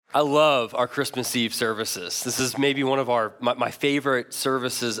I love our Christmas Eve services. This is maybe one of my favorite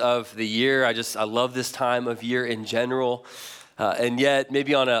services of the year. I love this time of year in general. And yet,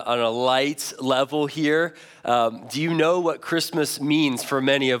 maybe on a light level here, do you know what Christmas means for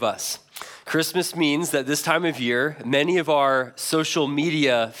many of us? Christmas means that this time of year, many of our social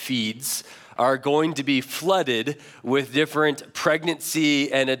media feeds are going to be flooded with different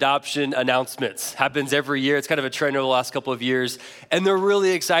pregnancy and adoption announcements. Happens every year. It's kind of a trend over the last couple of years, and they're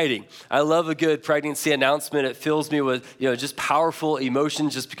really exciting. I love a good pregnancy announcement. It fills me with just powerful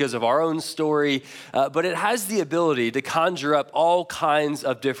emotions just because of our own story, but it has the ability to conjure up all kinds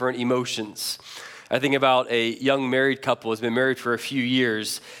of different emotions. I think about a young married couple who's been married for a few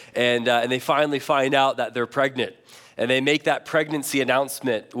years, and they finally find out that they're pregnant. And they make that pregnancy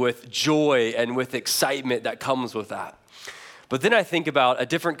announcement with joy and with excitement that comes with that. But then I think about a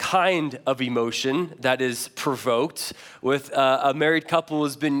different kind of emotion that is provoked with a married couple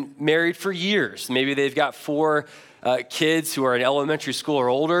who's been married for years. Maybe they've got 4 kids who are in elementary school or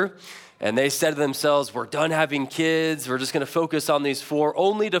older, and they said to themselves, we're done having kids, we're just gonna focus on these 4,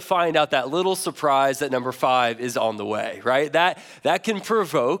 only to find out that little surprise that number 5 is on the way, right? That can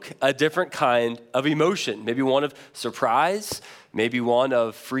provoke a different kind of emotion, maybe one of surprise, maybe one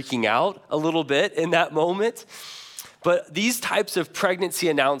of freaking out a little bit in that moment. But these types of pregnancy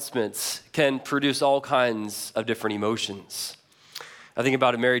announcements can produce all kinds of different emotions. I think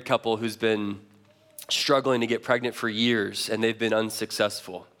about a married couple who's been struggling to get pregnant for years, and they've been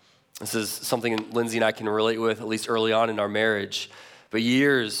unsuccessful. This is something Lindsay and I can relate with, at least early on in our marriage. But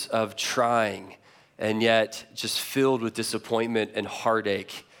years of trying, and yet just filled with disappointment and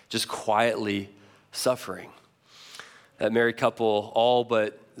heartache, just quietly suffering. That married couple all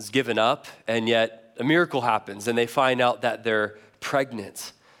but is given up, and yet a miracle happens, and they find out that they're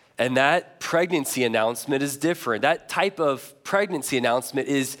pregnant. And that pregnancy announcement is different. That type of pregnancy announcement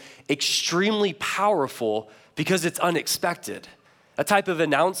is extremely powerful because it's unexpected. A type of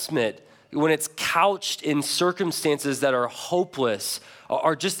announcement, when it's couched in circumstances that are hopeless,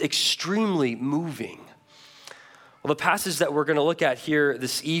 are just extremely moving. Well, the passage that we're going to look at here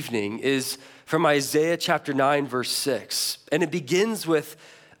this evening is from Isaiah chapter 9, verse 6. And it begins with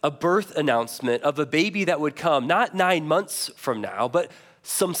a birth announcement of a baby that would come, not 9 months from now, but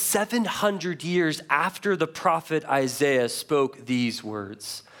some 700 years after the prophet Isaiah spoke these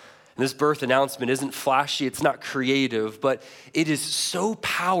words. And this birth announcement isn't flashy, it's not creative, but it is so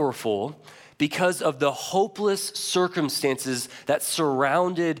powerful because of the hopeless circumstances that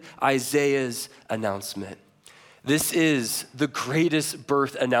surrounded Isaiah's announcement. This is the greatest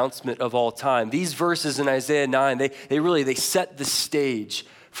birth announcement of all time. These verses in Isaiah 9, they set the stage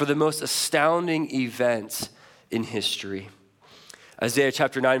for the most astounding event in history. Isaiah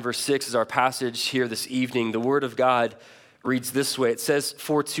chapter 9, verse 6 is our passage here this evening. The word of God reads this way. It says,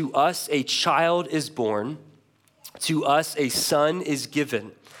 "For to us a child is born, to us a son is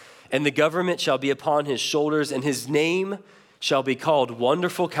given, and the government shall be upon his shoulders, and his name shall be called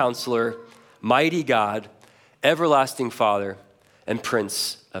Wonderful Counselor, Mighty God, Everlasting Father, and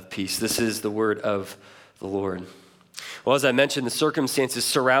Prince of Peace." This is the word of the Lord. Well, as I mentioned, the circumstances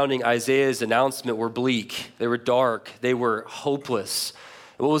surrounding Isaiah's announcement were bleak. They were dark. They were hopeless.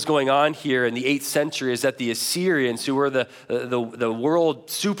 What was going on here in the 8th century is that the Assyrians, who were the world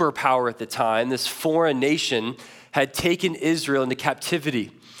superpower at the time, this foreign nation, had taken Israel into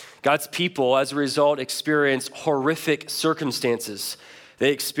captivity. God's people, as a result, experienced horrific circumstances.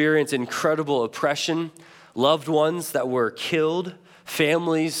 They experienced incredible oppression, loved ones that were killed,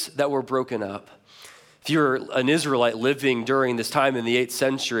 families that were broken up. If you're an Israelite living during this time in the 8th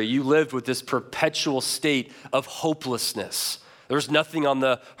century, you lived with this perpetual state of hopelessness. There was nothing on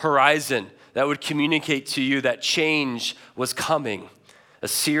the horizon that would communicate to you that change was coming.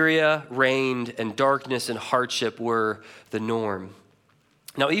 Assyria reigned, and darkness and hardship were the norm.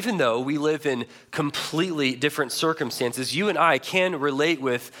 Now, even though we live in completely different circumstances, you and I can relate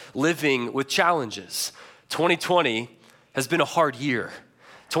with living with challenges. 2020 has been a hard year.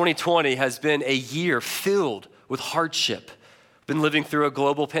 2020 has been a year filled with hardship. We've been living through a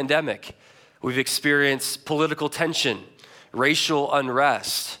global pandemic. We've experienced political tension, racial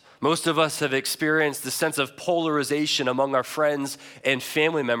unrest. Most of us have experienced the sense of polarization among our friends and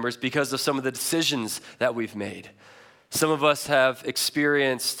family members because of some of the decisions that we've made. Some of us have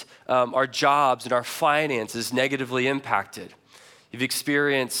experienced our jobs and our finances negatively impacted. You've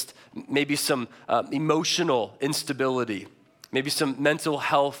experienced maybe some emotional instability, maybe some mental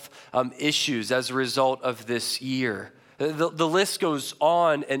health issues as a result of this year. The list goes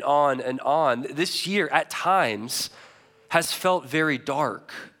on and on and on. This year, at times, has felt very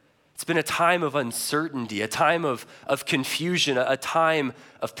dark. It's been a time of uncertainty, a time of confusion, a time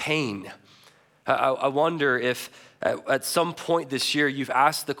of pain. I wonder if at some point this year you've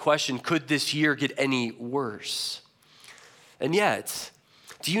asked the question, could this year get any worse? And yet,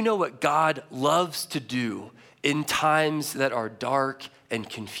 do you know what God loves to do in times that are dark and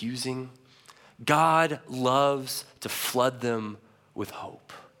confusing? God loves to flood them with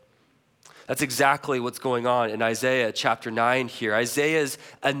hope. That's exactly what's going on in Isaiah chapter 9 here. Isaiah's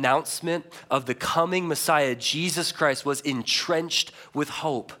announcement of the coming Messiah, Jesus Christ, was entrenched with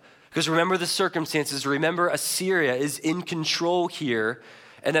hope. Because remember the circumstances, remember Assyria is in control here,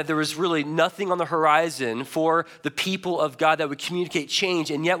 and that there was really nothing on the horizon for the people of God that would communicate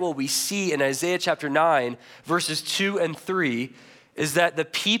change. And yet what we see in Isaiah chapter 9, verses 2 and 3, is that the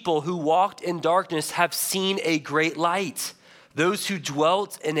people who walked in darkness have seen a great light. Those who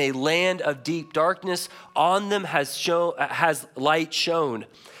dwelt in a land of deep darkness, on them has light shone.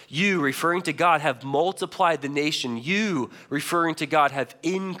 You, referring to God, have multiplied the nation. You, referring to God, have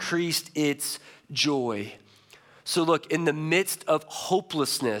increased its joy. So look, in the midst of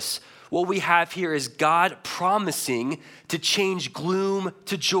hopelessness, what we have here is God promising to change gloom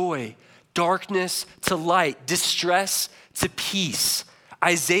to joy, darkness to light, distress to peace.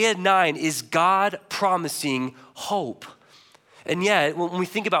 Isaiah 9 is God promising hope. And yet, when we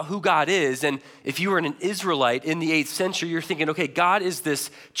think about who God is, and if you were an Israelite in the 8th century, you're thinking, okay, God is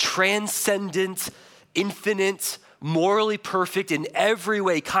this transcendent, infinite, morally perfect in every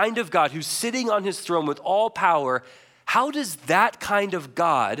way kind of God who's sitting on his throne with all power. How does that kind of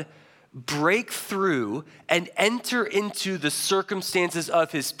God break through and enter into the circumstances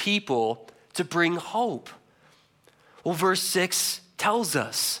of his people to bring hope? Well, verse 6 tells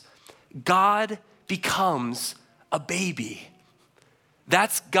us God becomes a baby.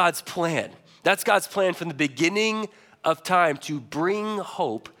 That's God's plan. That's God's plan from the beginning of time to bring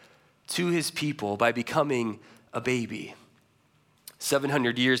hope to his people by becoming a baby.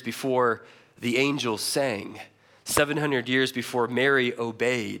 700 years before the angels sang, 700 years before Mary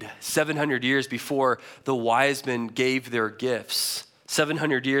obeyed, 700 years before the wise men gave their gifts,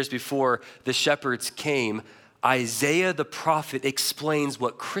 700 years before the shepherds came, Isaiah the prophet explains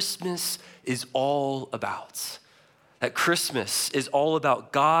what Christmas is all about. That Christmas is all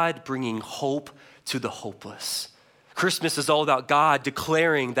about God bringing hope to the hopeless. Christmas is all about God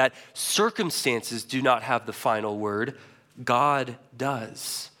declaring that circumstances do not have the final word. God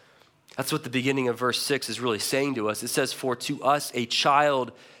does. That's what the beginning of verse 6 is really saying to us. It says, for to us a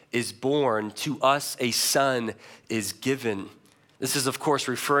child is born, to us a son is given. This is, of course,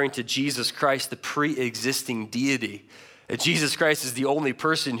 referring to Jesus Christ, the pre-existing deity. Jesus Christ is the only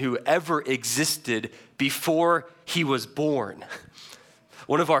person who ever existed before he was born.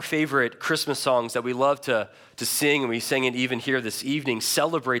 One of our favorite Christmas songs that we love to sing, and we sang it even here this evening,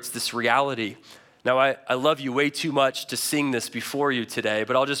 celebrates this reality. Now, I love you way too much to sing this before you today,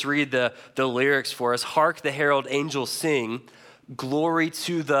 but I'll just read the lyrics for us. Hark the herald angels sing, glory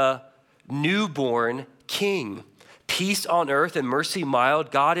to the newborn King. Peace on earth and mercy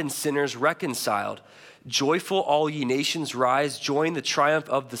mild, God and sinners reconciled. Joyful all ye nations rise, join the triumph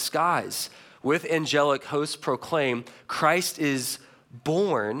of the skies. With angelic hosts proclaim, Christ is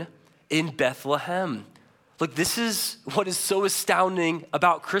born in Bethlehem. Look, this is what is so astounding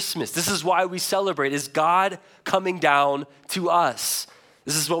about Christmas. This is why we celebrate, is God coming down to us.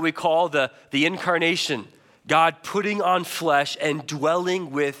 This is what we call the incarnation, God putting on flesh and dwelling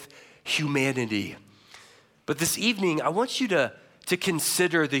with humanity. But this evening, I want you to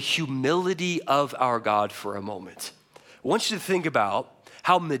consider the humility of our God for a moment. I want you to think about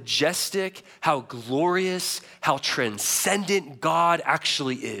how majestic, how glorious, how transcendent God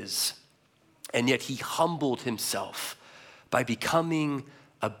actually is. And yet he humbled himself by becoming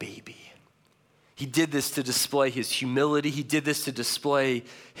a baby. He did this to display his humility. He did this to display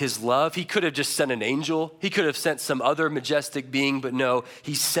his love. He could have just sent an angel. He could have sent some other majestic being, but no,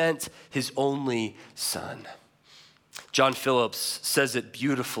 he sent his only son. John Phillips says it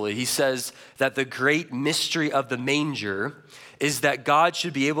beautifully. He says that the great mystery of the manger is that God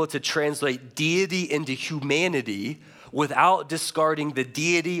should be able to translate deity into humanity without discarding the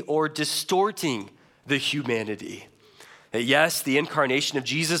deity or distorting the humanity. Yes, the incarnation of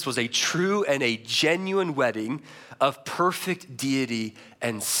Jesus was a true and a genuine wedding of perfect deity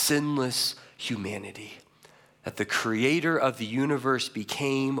and sinless humanity. That the creator of the universe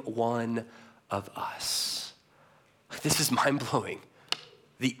became one of us. This is mind-blowing.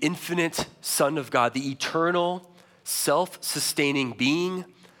 The infinite Son of God, the eternal, self-sustaining being,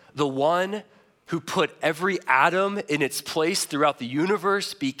 the one who put every atom in its place throughout the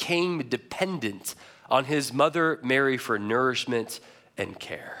universe, became dependent on his mother Mary for nourishment and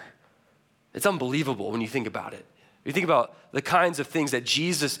care. It's unbelievable when you think about it. You think about the kinds of things that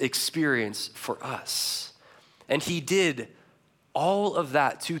Jesus experienced for us. And he did all of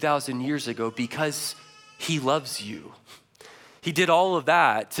that 2,000 years ago because he loves you. He did all of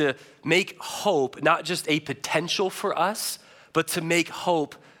that to make hope not just a potential for us, but to make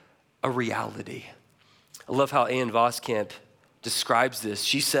hope a reality. I love how Ann Voskamp describes this.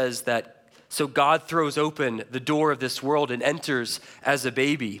 She says that, so God throws open the door of this world and enters as a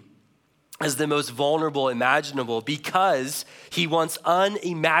baby, as the most vulnerable imaginable, because he wants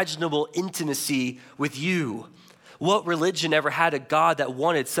unimaginable intimacy with you. What religion ever had a God that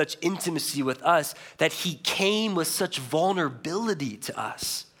wanted such intimacy with us, that he came with such vulnerability to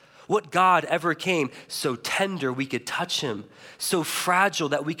us? What God ever came so tender we could touch him, so fragile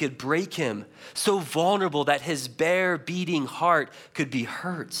that we could break him, so vulnerable that his bare beating heart could be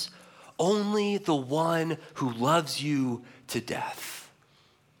hurt? Only the one who loves you to death.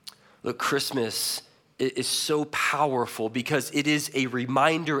 Look, Christmas is so powerful because it is a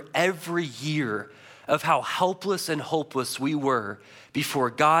reminder every year of how helpless and hopeless we were before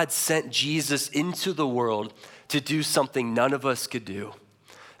God sent Jesus into the world to do something none of us could do.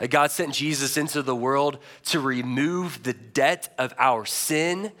 That God sent Jesus into the world to remove the debt of our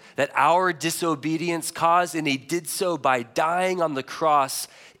sin that our disobedience caused, and he did so by dying on the cross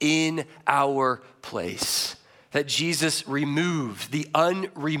in our place. That Jesus removed the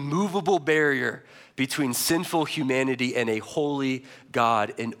unremovable barrier between sinful humanity and a holy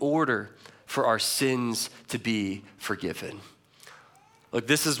God in order for our sins to be forgiven. Look,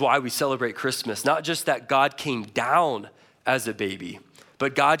 this is why we celebrate Christmas. Not just that God came down as a baby,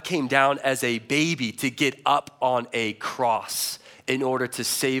 but God came down as a baby to get up on a cross in order to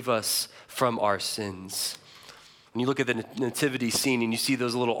save us from our sins. When you look at the nativity scene and you see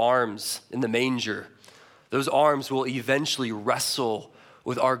those little arms in the manger, those arms will eventually wrestle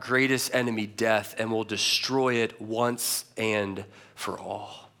with our greatest enemy, death, and will destroy it once and for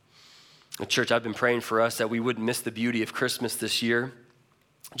all. Church, I've been praying for us that we wouldn't miss the beauty of Christmas this year.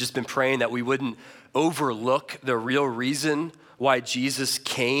 Just been praying that we wouldn't overlook the real reason why Jesus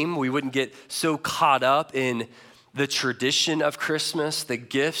came. We wouldn't get so caught up in the tradition of Christmas, the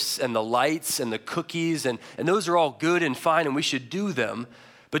gifts and the lights and the cookies, and those are all good and fine and we should do them,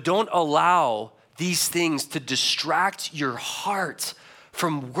 but don't allow these things to distract your heart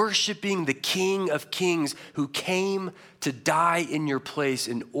from worshiping the King of Kings who came to die in your place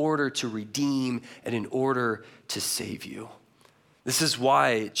in order to redeem and in order to save you. This is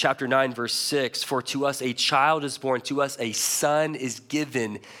why chapter 9, verse 6, for to us a child is born, to us a son is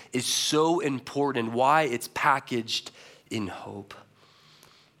given, is so important, and why it's packaged in hope.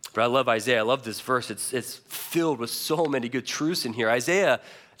 But I love Isaiah. I love this verse. It's filled with so many good truths in here. Isaiah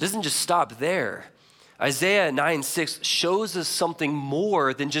doesn't just stop there. Isaiah 9:6 shows us something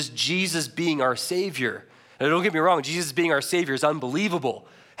more than just Jesus being our Savior. Now, don't get me wrong, Jesus being our Savior is unbelievable.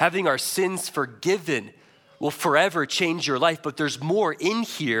 Having our sins forgiven will forever change your life, but there's more in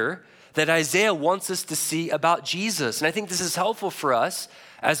here that Isaiah wants us to see about Jesus. And I think this is helpful for us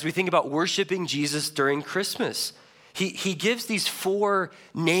as we think about worshiping Jesus during Christmas. He gives these 4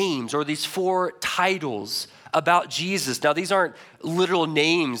 names or these 4 titles about Jesus. Now, these aren't literal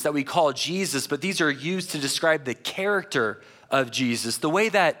names that we call Jesus, but these are used to describe the character of Jesus, the way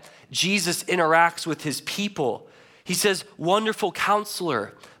that Jesus interacts with his people. He says, Wonderful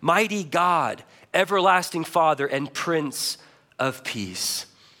Counselor, Mighty God, Everlasting Father, and Prince of Peace.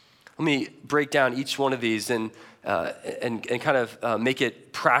 Let me break down each one of these and kind of make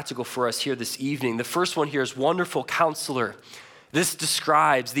it practical for us here this evening. The first one here is Wonderful Counselor. This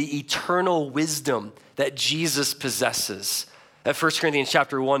describes the eternal wisdom that Jesus possesses. That 1 Corinthians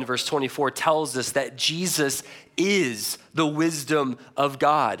chapter 1, verse 24 tells us that Jesus is the wisdom of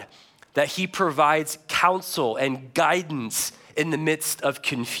God, that he provides counsel and guidance in the midst of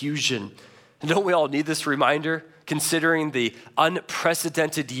confusion. And don't we all need this reminder, considering the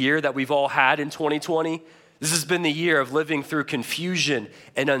unprecedented year that we've all had in 2020? This has been the year of living through confusion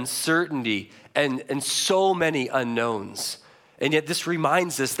and uncertainty and so many unknowns. And yet this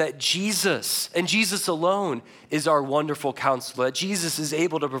reminds us that Jesus, and Jesus alone, is our wonderful counselor. That Jesus is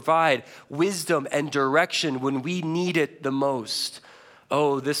able to provide wisdom and direction when we need it the most.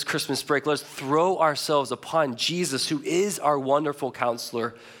 Oh, this Christmas break, let's throw ourselves upon Jesus, who is our wonderful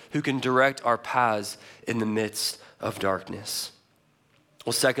counselor, who can direct our paths in the midst of darkness.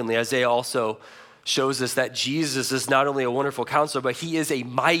 Well, secondly, Isaiah also shows us that Jesus is not only a wonderful counselor, but he is a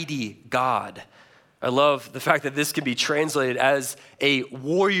mighty God. I love the fact that this can be translated as a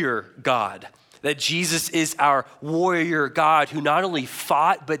warrior God, that Jesus is our warrior God who not only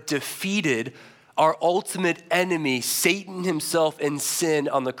fought but defeated our ultimate enemy, Satan himself, and sin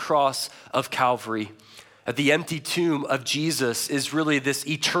on the cross of Calvary. At the empty tomb of Jesus is really this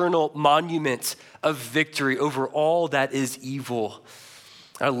eternal monument of victory over all that is evil.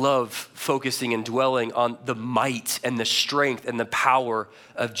 I love focusing and dwelling on the might and the strength and the power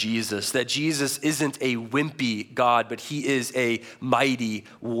of Jesus, that Jesus isn't a wimpy God, but he is a mighty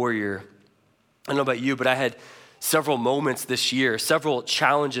warrior. I don't know about you, but I had several moments this year, several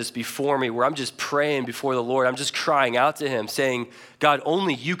challenges before me where I'm just praying before the Lord. I'm just crying out to him saying, God,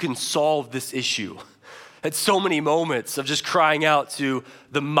 only you can solve this issue. I had so many moments of just crying out to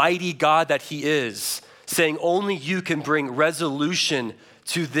the mighty God that he is, saying only you can bring resolution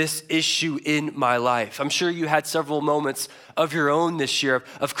to this issue in my life. I'm sure you had several moments of your own this year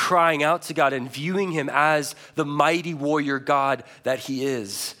of crying out to God and viewing him as the mighty warrior God that he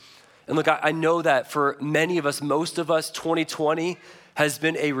is. And look, I know that for many of us, most of us, 2020 has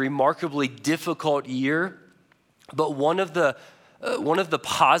been a remarkably difficult year. But one of the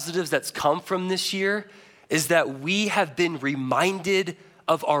positives that's come from this year is that we have been reminded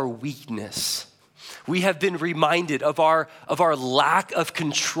of our weakness. We have been reminded of our lack of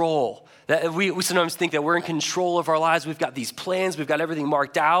control. That we sometimes think that we're in control of our lives. We've got these plans. We've got everything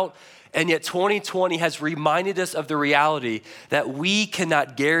marked out. And yet 2020 has reminded us of the reality that we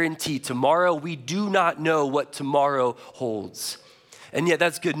cannot guarantee tomorrow. We do not know what tomorrow holds. And yet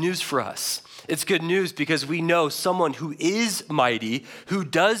that's good news for us. It's good news because we know someone who is mighty, who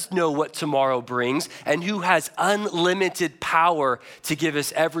does know what tomorrow brings, and who has unlimited power to give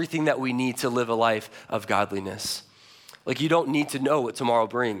us everything that we need to live a life of godliness. Like, you don't need to know what tomorrow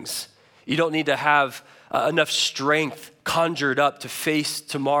brings. You don't need to have enough strength conjured up to face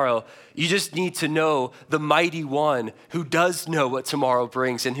tomorrow. You just need to know the mighty one who does know what tomorrow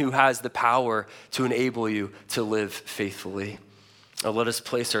brings and who has the power to enable you to live faithfully. Now let us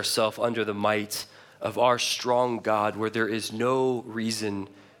place ourselves under the might of our strong God where there is no reason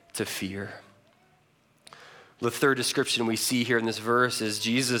to fear. The third description we see here in this verse is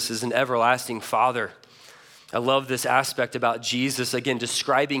Jesus is an everlasting Father. I love this aspect about Jesus, again,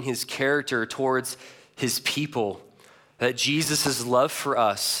 describing his character towards his people, that Jesus' love for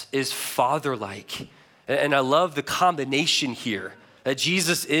us is father-like. And I love the combination here, that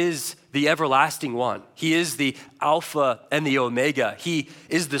Jesus is the everlasting one. He is the Alpha and the Omega. He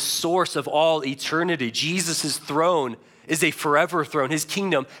is the source of all eternity. Jesus' throne is a forever throne. His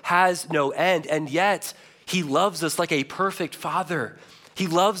kingdom has no end, and yet he loves us like a perfect father. He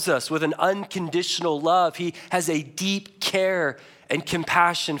loves us with an unconditional love. He has a deep care and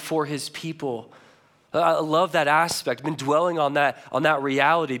compassion for his people. I love that aspect. I've been dwelling on that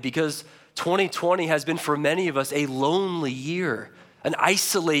reality because 2020 has been for many of us a lonely year, an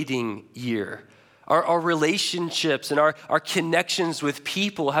isolating year. Our relationships and our connections with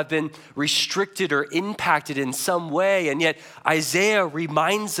people have been restricted or impacted in some way. And yet Isaiah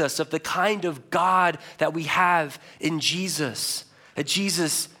reminds us of the kind of God that we have in Jesus. That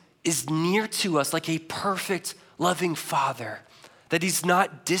Jesus is near to us like a perfect, loving Father. That he's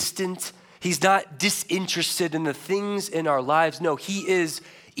not distant. He's not disinterested in the things in our lives. No, he is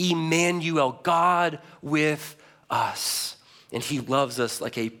Emmanuel, God with us. And he loves us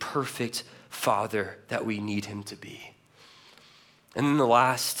like a perfect Father that we need him to be. And then the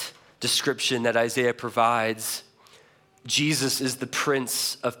last description that Isaiah provides, Jesus is the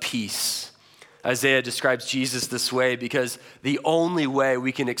Prince of Peace. Isaiah describes Jesus this way because the only way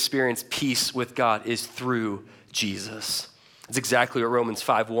we can experience peace with God is through Jesus. It's exactly what Romans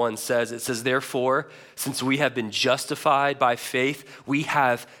 5:1 says. It says, therefore, since we have been justified by faith, we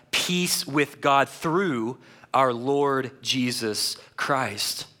have peace with God through our Lord Jesus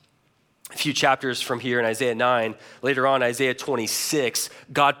Christ. A few chapters from here in Isaiah 9, later on, Isaiah 26,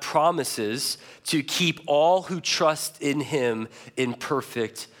 God promises to keep all who trust in him in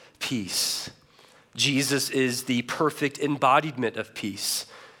perfect peace. Jesus is the perfect embodiment of peace,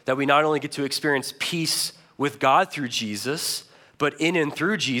 that we not only get to experience peace with God through Jesus, but in and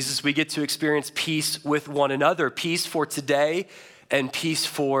through Jesus, we get to experience peace with one another, peace for today and peace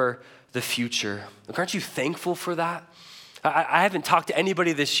for the future. Look, aren't you thankful for that? I haven't talked to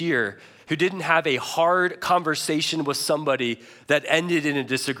anybody this year who didn't have a hard conversation with somebody that ended in a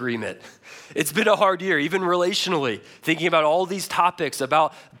disagreement. It's been a hard year, even relationally, thinking about all these topics,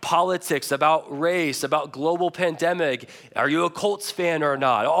 about politics, about race, about global pandemic. Are you a Colts fan or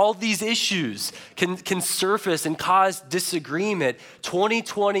not? All these issues can surface and cause disagreement.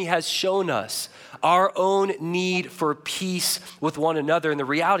 2020 has shown us our own need for peace with one another and the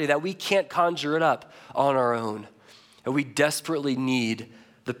reality that we can't conjure it up on our own. And we desperately need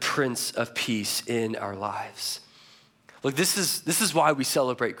the Prince of Peace in our lives. Look, this is why we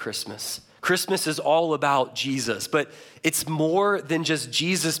celebrate Christmas. Christmas is all about Jesus, but it's more than just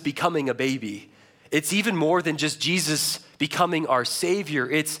Jesus becoming a baby. It's even more than just Jesus becoming our Savior.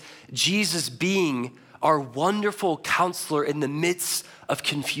 It's Jesus being our wonderful counselor in the midst of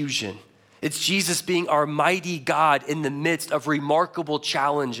confusion. It's Jesus being our mighty God in the midst of remarkable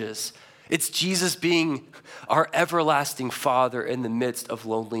challenges. It's Jesus being our everlasting Father in the midst of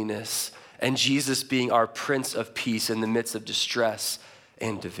loneliness, and Jesus being our Prince of Peace in the midst of distress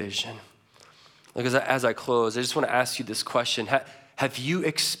and division. Look, as I close, I just want to ask you this question. Have you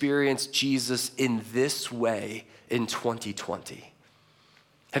experienced Jesus in this way in 2020?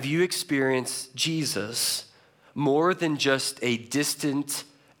 Have you experienced Jesus more than just a distant,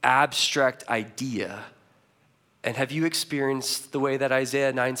 abstract idea? And have you experienced the way that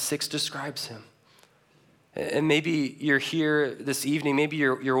Isaiah 9:6 describes him? And maybe you're here this evening, maybe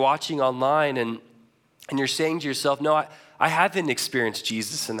you're watching online and you're saying to yourself, no, I haven't experienced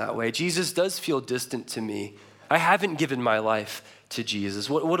Jesus in that way. Jesus does feel distant to me. I haven't given my life to Jesus.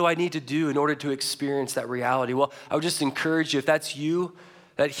 What do I need to do in order to experience that reality? Well, I would just encourage you, if that's you,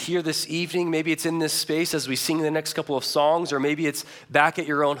 that here this evening, maybe it's in this space as we sing the next couple of songs, or maybe it's back at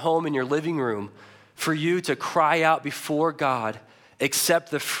your own home in your living room, for you to cry out before God,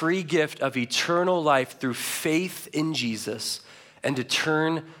 accept the free gift of eternal life through faith in Jesus, and to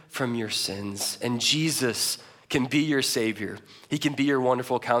turn from your sins. And Jesus can be your Savior. He can be your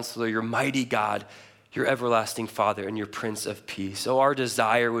wonderful counselor, your mighty God, your everlasting Father, and your Prince of Peace. So our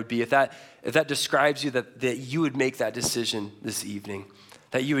desire would be, if that describes you, that you would make that decision this evening,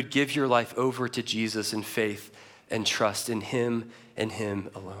 that you would give your life over to Jesus in faith and trust in him and him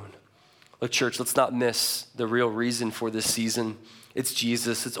alone. Look, church, let's not miss the real reason for this season. It's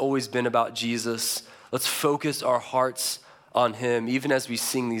Jesus. It's always been about Jesus. Let's focus our hearts on him, even as we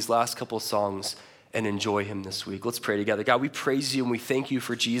sing these last couple of songs, and enjoy him this week. Let's pray together. God, we praise you and we thank you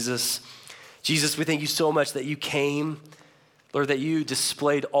for Jesus. Jesus, we thank you so much that you came, Lord, that you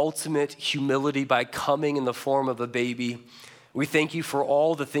displayed ultimate humility by coming in the form of a baby. We thank you for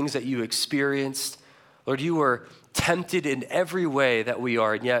all the things that you experienced. Lord, you were tempted in every way that we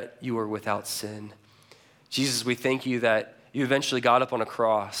are, and yet you were without sin. Jesus, we thank you that you eventually got up on a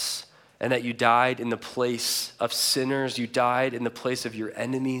cross and that you died in the place of sinners. You died in the place of your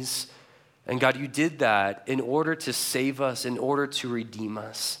enemies. And God, you did that in order to save us, in order to redeem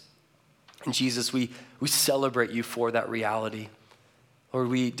us. And Jesus, we celebrate you for that reality. Lord,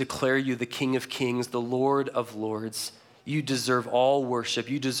 we declare you the King of Kings, the Lord of Lords. You deserve all worship.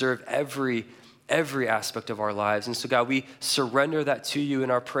 You deserve every aspect of our lives. And so, God, we surrender that to you in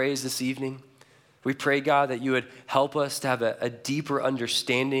our praise this evening. We pray, God, that you would help us to have a deeper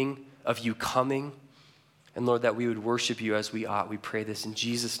understanding of you coming. And Lord, that we would worship you as we ought. We pray this in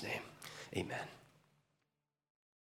Jesus' name. Amen.